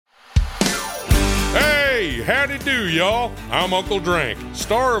howdy do, y'all. I'm Uncle Drank,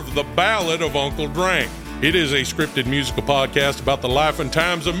 star of The Ballad of Uncle Drank. It is a scripted musical podcast about the life and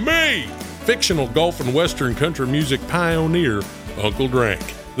times of me, fictional golf and western country music pioneer, Uncle Drank.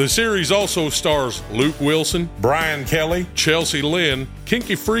 The series also stars Luke Wilson, Brian Kelly, Chelsea Lynn,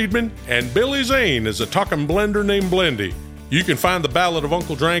 Kinky Friedman, and Billy Zane as a talking blender named Blendy. You can find The Ballad of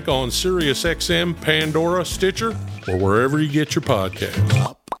Uncle Drank on SiriusXM, Pandora, Stitcher, or wherever you get your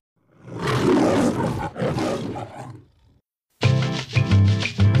podcasts.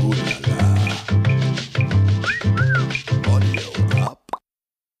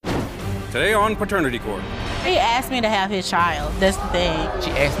 Today on Paternity Court. He asked me to have his child. That's the thing. She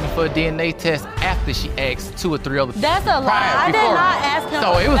asked me for a DNA test after she asked 2 or 3 other people. That's a lie. I did not ask him.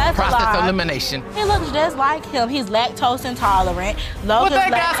 So it was That's process elimination. He looks just like him. He's lactose intolerant. What that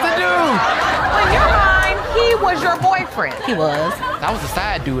got to do? In your mind, he was your boyfriend. He was. That was a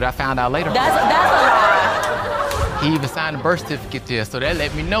side dude I found out later. That's a lie. He even signed a birth certificate there, so that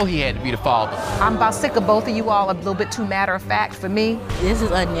let me know he had to be the father. I'm about sick of both of you all, a little bit too matter of fact for me. This is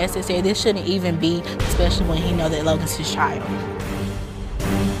unnecessary. This shouldn't even be, especially when he know that Logan's his child.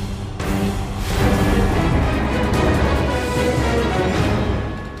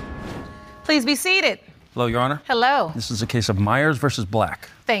 Please be seated. Hello, Your Honor. Hello. This is a case of Myers versus Black.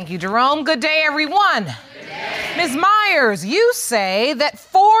 Thank you, Jerome. Good day, everyone. Ms. Myers, you say that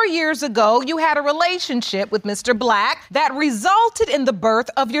 4 years ago you had a relationship with Mr. Black that resulted in the birth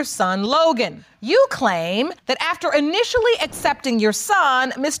of your son, Logan. You claim that after initially accepting your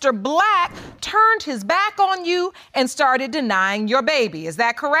son, Mr. Black turned his back on you and started denying your baby. Is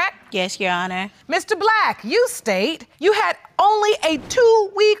that correct? Yes, Your Honor. Mr. Black, you state you had only a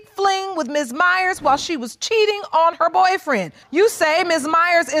 2-week fling with Ms. Myers while she was cheating on her boyfriend. You say Ms.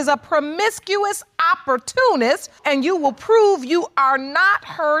 Myers is a promiscuous opportunist and you will prove you are not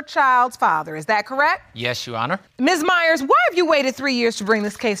her child's father. Is that correct? Yes, Your Honor. Ms. Myers, why have you waited 3 years to bring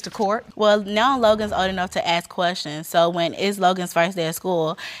this case to court? Well, now Logan's old enough to ask questions. So when it's Logan's first day of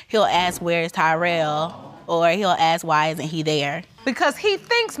school, he'll ask, where is Tyrell? Or he'll ask, why isn't he there? Because he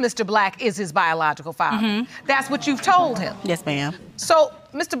thinks Mr. Black is his biological father. Mm-hmm. That's what you've told him. Yes, ma'am. So,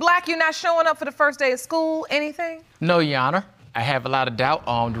 Mr. Black, you're not showing up for the first day of school, anything? No, Your Honor. I have a lot of doubt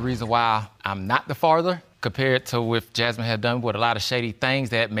on the reason why I'm not the father compared to what Jasmine had done with a lot of shady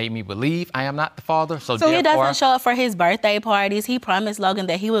things that made me believe I am not the father. So he doesn't show up for his birthday parties. He promised Logan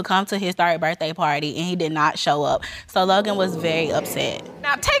that he would come to his 3rd birthday party, and he did not show up. So Logan was very upset.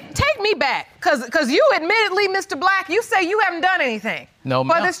 Now, take me back, because you admittedly, Mr. Black, you say you haven't done anything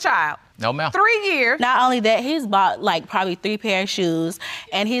for this child. No, ma'am. 3 years. Not only that, he's bought like probably 3 pair of shoes,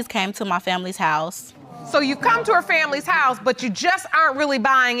 and he's came to my family's house. So you've come to her family's house, but you just aren't really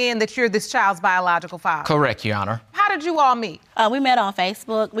buying in that you're this child's biological father. Correct, Your Honor. How did you all meet? We met on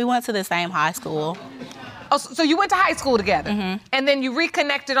Facebook. We went to the same high school. Oh, so you went to high school together, and then you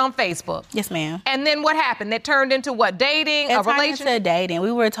reconnected on Facebook. Yes, ma'am. And then what happened? That turned into what? Dating? It a turned relationship? into dating.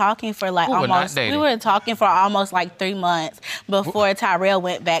 We were talking for almost 3 months before Tyrell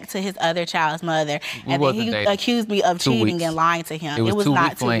went back to his other child's mother, and then he accused me of cheating and lying to him. It was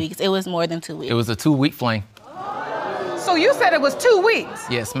not 2 weeks. It was more than 2 weeks. It was a 2-week fling. So you said it was 2 weeks?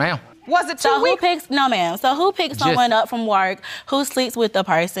 Yes, ma'am. Was it 2 weeks? No, ma'am. So who picks someone up from work, who sleeps with the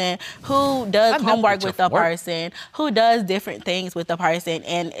person, who does homework with the person, who does different things with the person,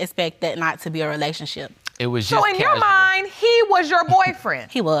 and expect that not to be a relationship? It was just So in your mind, he was your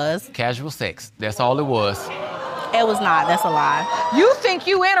boyfriend? He was. Casual sex. That's all it was. It was not. That's a lie. You think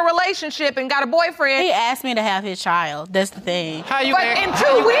you in a relationship and got a boyfriend? He asked me to have his child. That's the thing. But in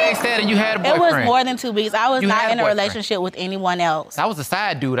 2 weeks? That and you had a boyfriend? It was more than 2 weeks. I was not in a relationship with anyone else. That was a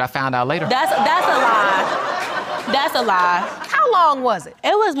side dude I found out later. That's a lie. That's a lie. How long was it?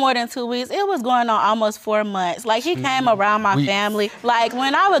 It was more than 2 weeks. It was going on almost 4 months. Like, he came around my family. Like,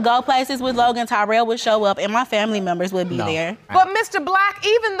 when I would go places with Logan, Tyrell would show up, and my family members would be there. But Mr. Black,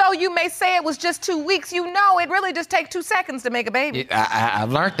 even though you may say it was just 2 weeks, you know it really just takes 2 seconds to make a baby.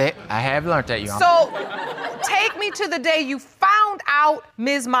 I've learned that. I have learned that, Your Honor. So, take me to the day you found out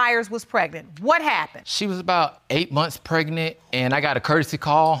Ms. Myers was pregnant. What happened? She was about 8 months pregnant, and I got a courtesy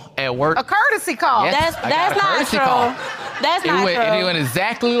call at work. A courtesy call? Yes, That's not true. That's not true. It went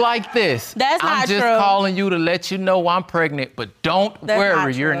exactly like this. That's not true. I'm just calling you to let you know I'm pregnant, but don't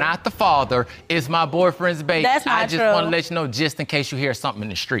worry, you're not the father. It's my boyfriend's baby. That's not true. I just want to let you know just in case you hear something in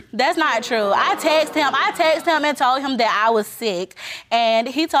the street. That's not true. I texted him and told him that I was sick, and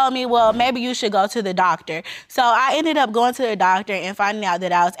he told me, well, maybe you should go to the doctor. So I ended up going to the doctor, and and finding out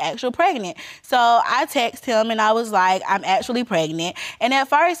that I was actually pregnant. So I texted him and I was like, I'm actually pregnant. And at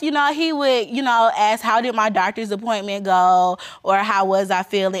first, he would, ask, how did my doctor's appointment go? Or how was I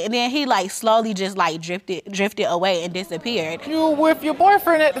feeling? And then he slowly just drifted away and disappeared. You were with your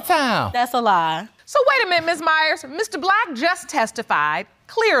boyfriend at the time. That's a lie. So wait a minute, Ms. Myers. Mr. Black just testified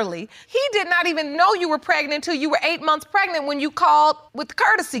clearly he did not even know you were pregnant until you were 8 months pregnant when you called with the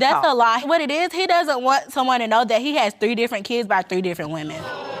courtesy call. That's a lie. What it is, he doesn't want someone to know that he has 3 different kids by 3 different women.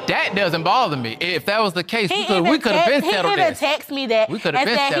 That doesn't bother me. If that was the case, we could have been settled this. He even texted me that and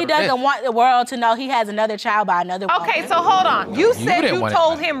said he doesn't want the world to know he has another child by another woman. Okay, so hold on. You said you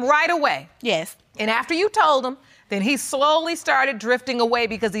told him right away. Yes. And after you told him, then he slowly started drifting away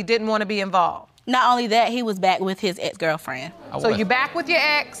because he didn't want to be involved. Not only that, he was back with his ex-girlfriend. So you're back with your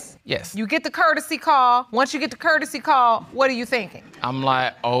ex. Yes. You get the courtesy call. Once you get the courtesy call, what are you thinking? I'm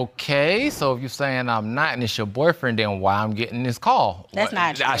like, okay, so if you're saying I'm not and it's your boyfriend, then why I'm getting this call? That's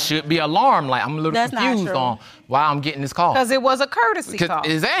not true. I should be alarmed. I'm a little confused on why I'm getting this call. Because it was a courtesy call.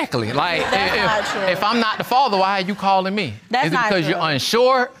 Exactly. If I'm not the father, why are you calling me? That's Is it because you're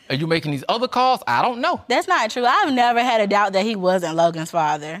unsure? Are you making these other calls? I don't know. That's not true. I've never had a doubt that he wasn't Logan's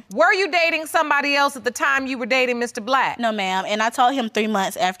father. Were you dating somebody else at the time you were dating Mr. Black? No, ma'am. And I told him 3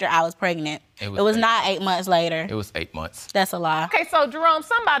 months after I was pregnant. It was not 8 months later. It was 8 months. That's a lie. Okay, so Jerome,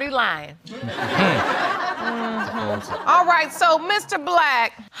 somebody lying. All right, so Mr.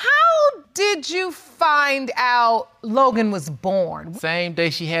 Black, how did you find out Logan was born? Same day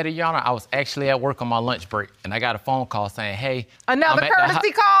she had it, Your Honor, I was actually at work on my lunch break, and I got a phone call saying, hey. Another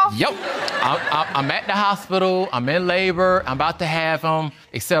courtesy call? Yep. I'm at the hospital, I'm in labor, I'm about to have him,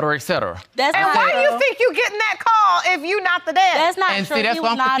 et cetera, et cetera. And why do you think you getting that call if you not the dad? That's not and true. See, that's why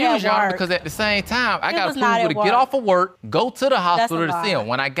I'm confused, Your Honor, because at the same time, I got approval to get off of work, go to the hospital to see him.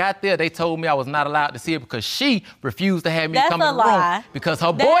 When I got there, they told me I was not allowed to see it because she refused to have me come in the room because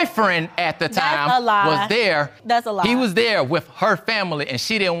her boyfriend at the time was there. That's a lie. He was there with her family, and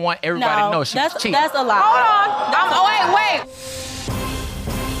she didn't want everybody to know she was cheating. That's a lie. Hold on. Wait.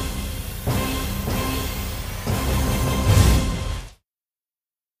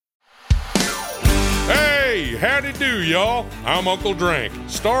 Hey, howdy do, y'all. I'm Uncle Drank,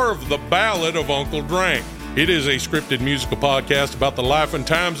 star of The Ballad of Uncle Drank. It is a scripted musical podcast about the life and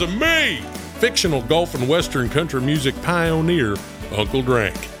times of me, fictional Gulf and Western country music pioneer, Uncle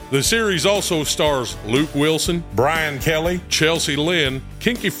Drank. The series also stars Luke Wilson, Brian Kelly, Chelsea Lynn,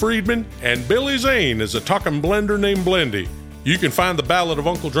 Kinky Friedman, and Billy Zane as a talking blender named Blendy. You can find The Ballad of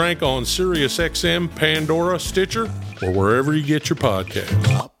Uncle Drank on SiriusXM, Pandora, Stitcher, or wherever you get your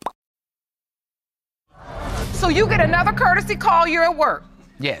podcasts. So you get another courtesy call, you're at work.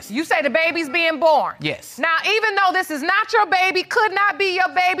 Yes. You say the baby's being born. Yes. Now, even though this is not your baby, could not be your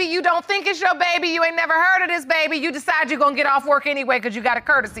baby, you don't think it's your baby, you ain't never heard of this baby, you decide you're going to get off work anyway because you got a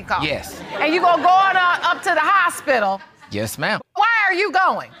courtesy call. Yes. And you're going to go on up to the hospital. Yes, ma'am. Why are you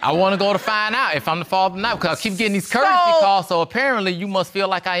going? I want to go to find out if I'm the father or not because I keep getting these courtesy calls, so apparently you must feel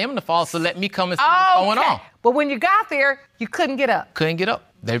like I am the father, so let me come and see what's going on. But when you got there, you couldn't get up. Couldn't get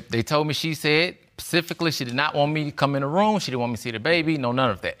up. They told me, she said, specifically, she did not want me to come in the room. She didn't want me to see the baby. No, none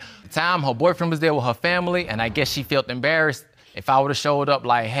of that. At the time, her boyfriend was there with her family, and I guess she felt embarrassed if I would have showed up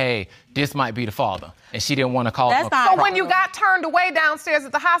like, hey, this might be the father. And she didn't want to call him. So when you got turned away downstairs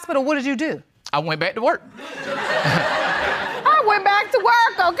at the hospital, what did you do? I went back to work. I went back to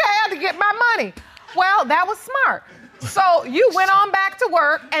work, okay? I had to get my money. Well, that was smart. So you went on back to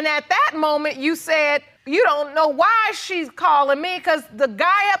work, and at that moment, you said, you don't know why she's calling me because the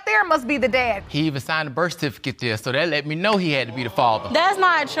guy up there must be the dad. He even signed a birth certificate there, so that let me know he had to be the father. That's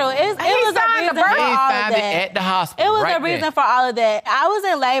not true. It was a reason for all of that. He signed it at the hospital. It was a reason for all of that. I was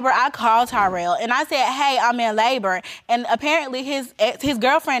in labor. I called Tyrell and I said, "Hey, I'm in labor." And apparently his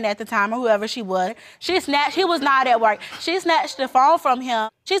girlfriend at the time, or whoever she was, he was not at work. She snatched the phone from him.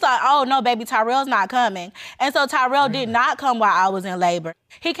 She's like, "Oh no, baby, Tyrell's not coming." And so Tyrell did not come while I was in labor.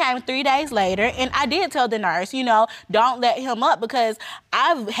 He came 3 days later, and I did tell the nurse, don't let him up because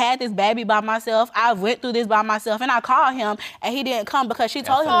I've had this baby by myself. I went through this by myself, and I called him, and he didn't come because she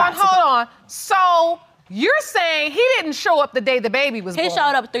told him not to. Hold on. So you're saying he didn't show up the day the baby was born? He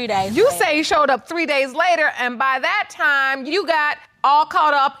showed up 3 days You later. say he showed up 3 days later, and by that time, you got all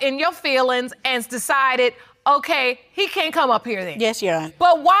caught up in your feelings and decided, okay, he can't come up here then. Yes, Your Honor.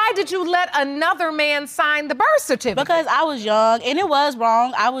 But why did you let another man sign the birth certificate? Because I was young, and it was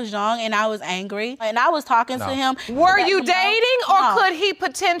wrong. I was young, and I was angry, and I was talking to him. Were you dating, or could he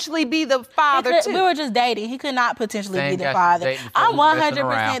potentially be the father, too? We were just dating. He could not potentially be the father. I'm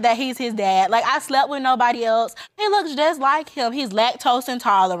 100% that he's his dad. Like, I slept with nobody else. He looks just like him. He's lactose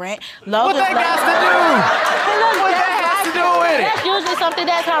intolerant. What that got to do? He looks just like else to do with it? That's usually something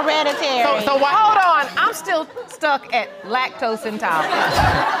that's hereditary. So why? Hold on. I'm still stuck at lactose intolerance.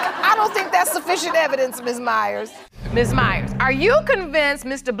 I don't think that's sufficient evidence, Ms. Myers. Ms. Myers, are you convinced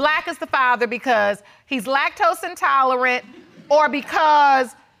Mr. Black is the father because he's lactose intolerant or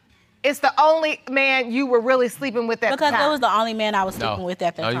because it's the only man you were really sleeping with at the time? Because it was the only man I was sleeping with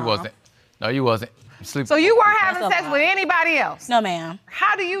at the time. No, you wasn't. No, you wasn't. So you weren't having sex with anybody else? No, ma'am.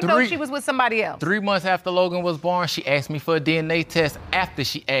 How do you know she was with somebody else? 3 months after Logan was born, she asked me for a DNA test after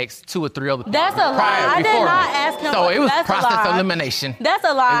she asked 2 or 3 other people. That's a lie. I did not ask him. So it was process elimination. That's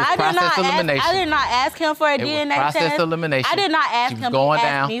a lie. I did not ask him for a DNA test. Process elimination. I did not ask him to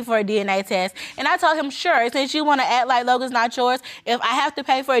ask me for a DNA test. And I told him, sure, since you want to act like Logan's not yours, if I have to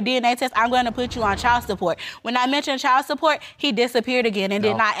pay for a DNA test, I'm going to put you on child support. When I mentioned child support, he disappeared again and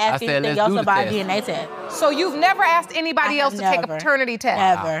did not ask anything else about a DNA test. So you've never asked anybody else to take a paternity test?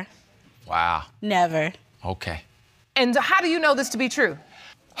 Never. Wow. Never. Okay. And how do you know this to be true?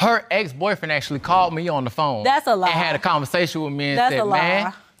 Her ex-boyfriend actually called me on the phone. That's a lie. And had a conversation with me and said,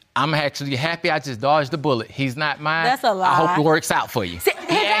 man, I'm actually happy I just dodged the bullet. He's not mine. That's a lie. I hope it works out for you. He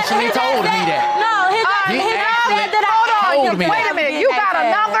actually told me that. No, hold on. Wait a minute. You got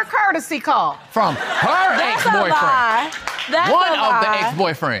another courtesy call. From her ex-boyfriend. That's one of the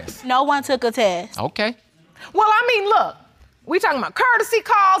ex-boyfriends. No one took a test. Okay. Well, I mean, look. We talking about courtesy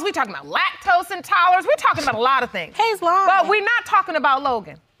calls. We talking about lactose intolerance. We're talking about a lot of things. He's lying. But we're not talking about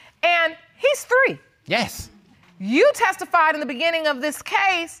Logan. And he's 3. Yes. You testified in the beginning of this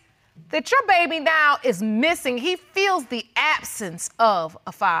case that your baby now is missing. He feels the absence of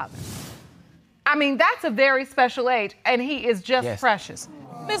a father. I mean, that's a very special age, and he is just precious.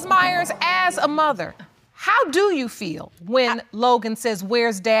 Ms. Myers, as a mother, how do you feel when Logan says,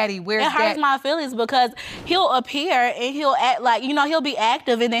 where's daddy, where's daddy? It hurts my feelings because he'll appear and he'll act like, he'll be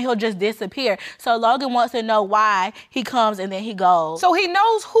active and then he'll just disappear. So Logan wants to know why he comes and then he goes. So he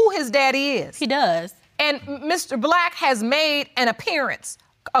knows who his daddy is? He does. And Mr. Black has made an appearance,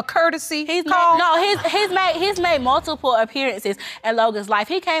 a courtesy call? He's made multiple appearances in Logan's life.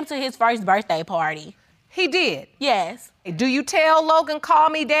 He came to his first birthday party. He did? Yes. Do you tell Logan, call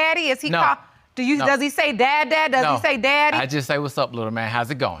me daddy? Is he no. Does he say dad? Does he say daddy? I just say, what's up, little man?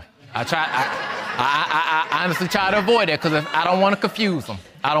 How's it going? I honestly try to avoid that because I don't want to confuse him.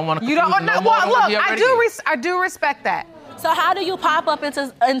 I don't want to confuse him. I do respect that. So how do you pop up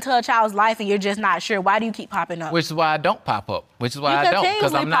into a child's life and you're just not sure? Why do you keep popping up? Which is why I don't pop up. Which is why I don't,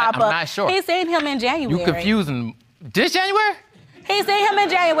 because I'm not sure. He's seen him in January. You confusing this January? He seen him in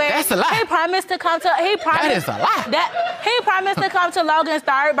January. That's a lie. He promised to come to. That is a lie. He promised to come to Logan's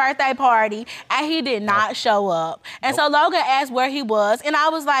 3rd birthday party, and he did not show up. And so Logan asked where he was, and I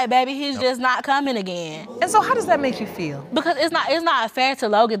was like, "Baby, he's just not coming again." And so, how does that make you feel? Because it's not fair to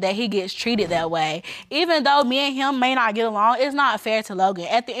Logan that he gets treated that way. Even though me and him may not get along, it's not fair to Logan.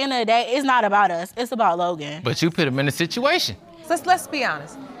 At the end of the day, it's not about us. It's about Logan. But you put him in a situation. Let's be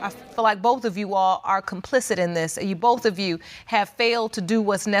honest. I feel like both of you all are complicit in this. Both of you have failed to do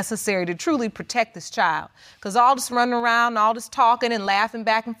what's necessary to truly protect this child. Because all this running around, all this talking and laughing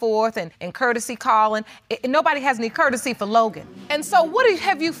back and forth and courtesy calling, nobody has any courtesy for Logan. And so what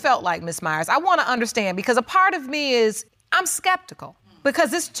have you felt like, Ms. Myers? I want to understand, because a part of me is, I'm skeptical.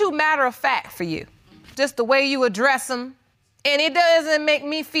 Because it's too matter of fact for you. Just the way you address him. And it doesn't make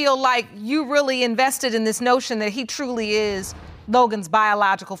me feel like you really invested in this notion that he truly is Logan's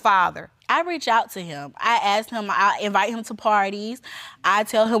biological father. I reach out to him. I ask him, I invite him to parties. I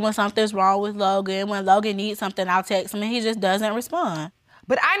tell him when something's wrong with Logan. When Logan needs something, I'll text him and he just doesn't respond.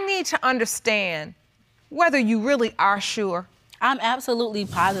 But I need to understand whether you really are sure. I'm absolutely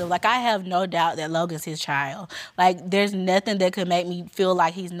positive. Like, I have no doubt that Logan's his child. Like, there's nothing that could make me feel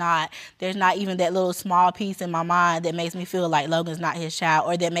like he's not. There's not even that little small piece in my mind that makes me feel like Logan's not his child,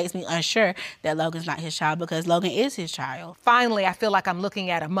 or that makes me unsure that Logan's not his child, because Logan is his child. Finally, I feel like I'm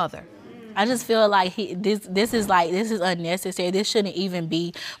looking at a mother. I just feel like this is unnecessary. This shouldn't even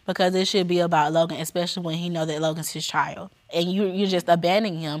be, because it should be about Logan, especially when he know that Logan's his child. And you're just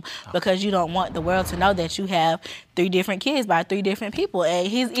abandoning him because you don't want the world to know that you have 3 different kids by 3 different people. And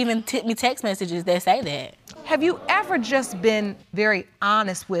he's even sent me text messages that say that. Have you ever just been very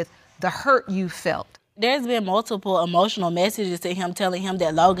honest with the hurt you felt? There's been multiple emotional messages to him telling him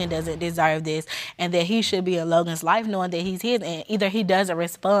that Logan doesn't deserve this and that he should be in Logan's life knowing that he's his, and either he doesn't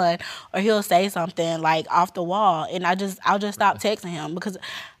respond or he'll say something like off the wall, and I'll just stop texting him because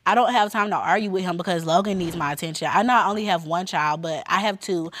I don't have time to argue with him because Logan needs my attention. I not only have 1 child, but I have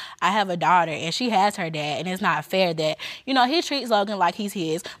 2. I have a daughter, and she has her dad, and it's not fair that, he treats Logan like he's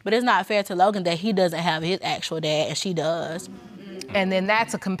his, but it's not fair to Logan that he doesn't have his actual dad, and she does. And then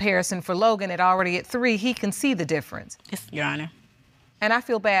that's a comparison for Logan already at 3. He can see the difference. Yes, Your Honor. And I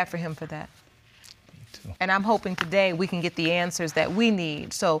feel bad for him for that. Me too. And I'm hoping today we can get the answers that we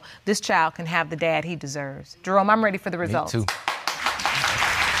need so this child can have the dad he deserves. Jerome, I'm ready for the results. Me too.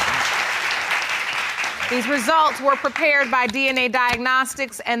 These results were prepared by DNA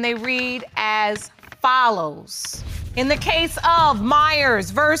Diagnostics, and they read as follows. In the case of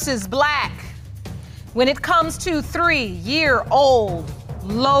Myers versus Black, when it comes to 3-year-old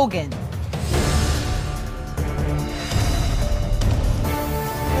Logan,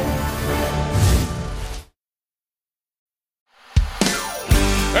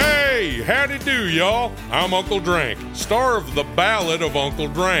 Hey, howdy do, y'all. I'm Uncle Drank, star of The Ballad of Uncle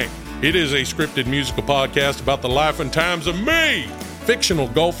Drank. It is a scripted musical podcast about the life and times of me, fictional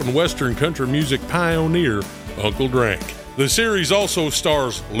Gulf and Western country music pioneer, Uncle Drank. The series also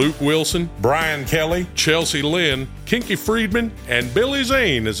stars Luke Wilson, Brian Kelly, Chelsea Lynn, Kinky Friedman, and Billy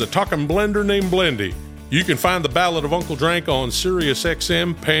Zane as a talking blender named Blendy. You can find The Ballad of Uncle Drank on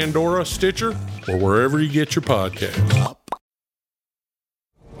SiriusXM, Pandora, Stitcher, or wherever you get your podcasts.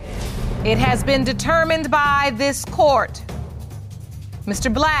 It has been determined by this court,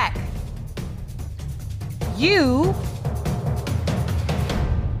 Mr. Black, you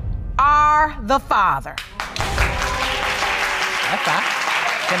are the father. That's fine.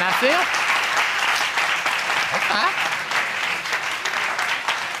 Can I feel? That's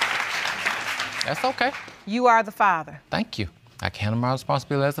fine. That's okay. You are the father. Thank you. I can handle my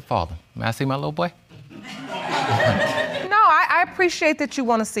responsibility as a father. May I see my little boy? No, I appreciate that you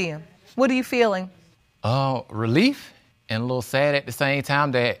want to see him. What are you feeling? Relief and a little sad at the same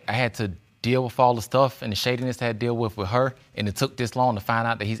time that I had to deal with all the stuff and the shadiness I had to deal with her, and it took this long to find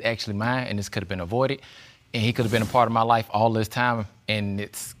out that he's actually mine, and this could have been avoided. And he could have been a part of my life all this time, and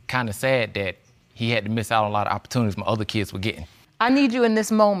it's kind of sad that he had to miss out on a lot of opportunities my other kids were getting. I need you in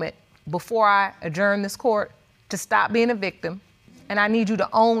this moment, before I adjourn this court, to stop being a victim, and I need you to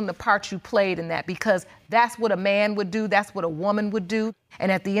own the part you played in that, because that's what a man would do, that's what a woman would do.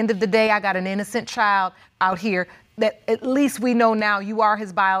 And at the end of the day, I got an innocent child out here that at least we know now you are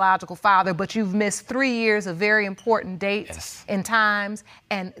his biological father, but you've missed 3 years of very important dates and times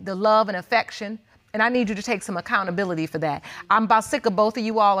and the love and affection. And I need you to take some accountability for that. I'm about sick of both of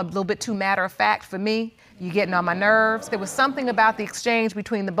you all a little bit too matter of fact for me. You're getting on my nerves. There was something about the exchange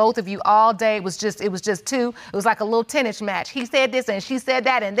between the both of you all day. It was just two. It was like a little tennis match. He said this and she said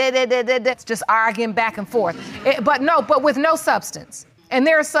that and it's just arguing back and forth. But with no substance. And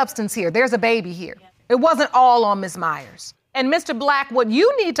there's substance here. There's a baby here. It wasn't all on Ms. Myers. And Mr. Black, what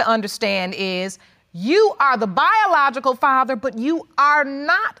you need to understand is you are the biological father, but you are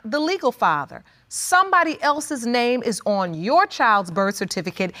not the legal father. Somebody else's name is on your child's birth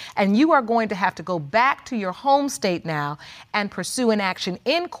certificate, and you are going to have to go back to your home state now and pursue an action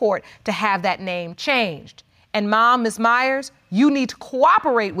in court to have that name changed. And Mom, Ms. Myers, you need to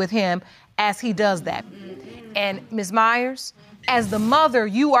cooperate with him as he does that. And Ms. Myers, as the mother,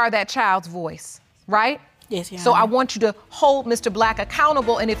 you are that child's voice, right? Yes, Your Honor. So I want you to hold Mr. Black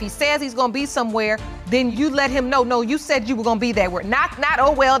accountable, and if he says he's gonna be somewhere, then you let him know, no, you said you were gonna be there. Not,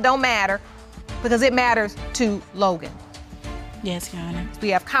 oh well, don't matter, because it matters to Logan. Yes, Your Honor. We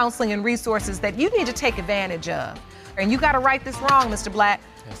have counseling and resources that you need to take advantage of. And you gotta right this wrong, Mr. Black.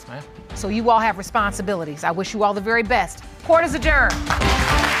 Yes, ma'am. So you all have responsibilities. I wish you all the very best. Court is adjourned.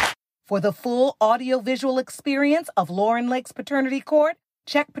 For the full audio-visual experience of Lauren Lake's Paternity Court,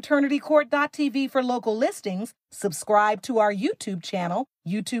 check paternitycourt.tv for local listings, subscribe to our YouTube channel,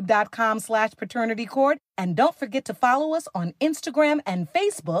 youtube.com/paternitycourt, and don't forget to follow us on Instagram and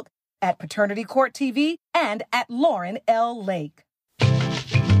Facebook at Paternity Court TV and at Lauren L. Lake.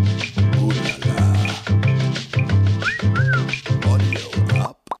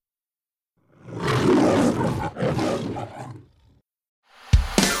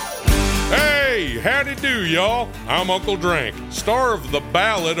 Hey, howdy do, y'all. I'm Uncle Drank, star of The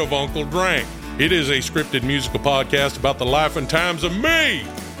Ballad of Uncle Drank. It is a scripted musical podcast about the life and times of me,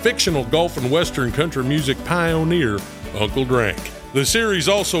 fictional Gulf and Western country music pioneer, Uncle Drank. The series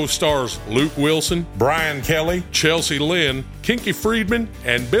also stars Luke Wilson, Brian Kelly, Chelsea Lynn, Kinky Friedman,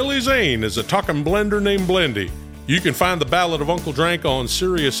 and Billy Zane as a talking blender named Blendy. You can find The Ballad of Uncle Drank on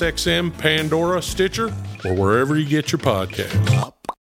SiriusXM, Pandora, Stitcher, or wherever you get your podcasts.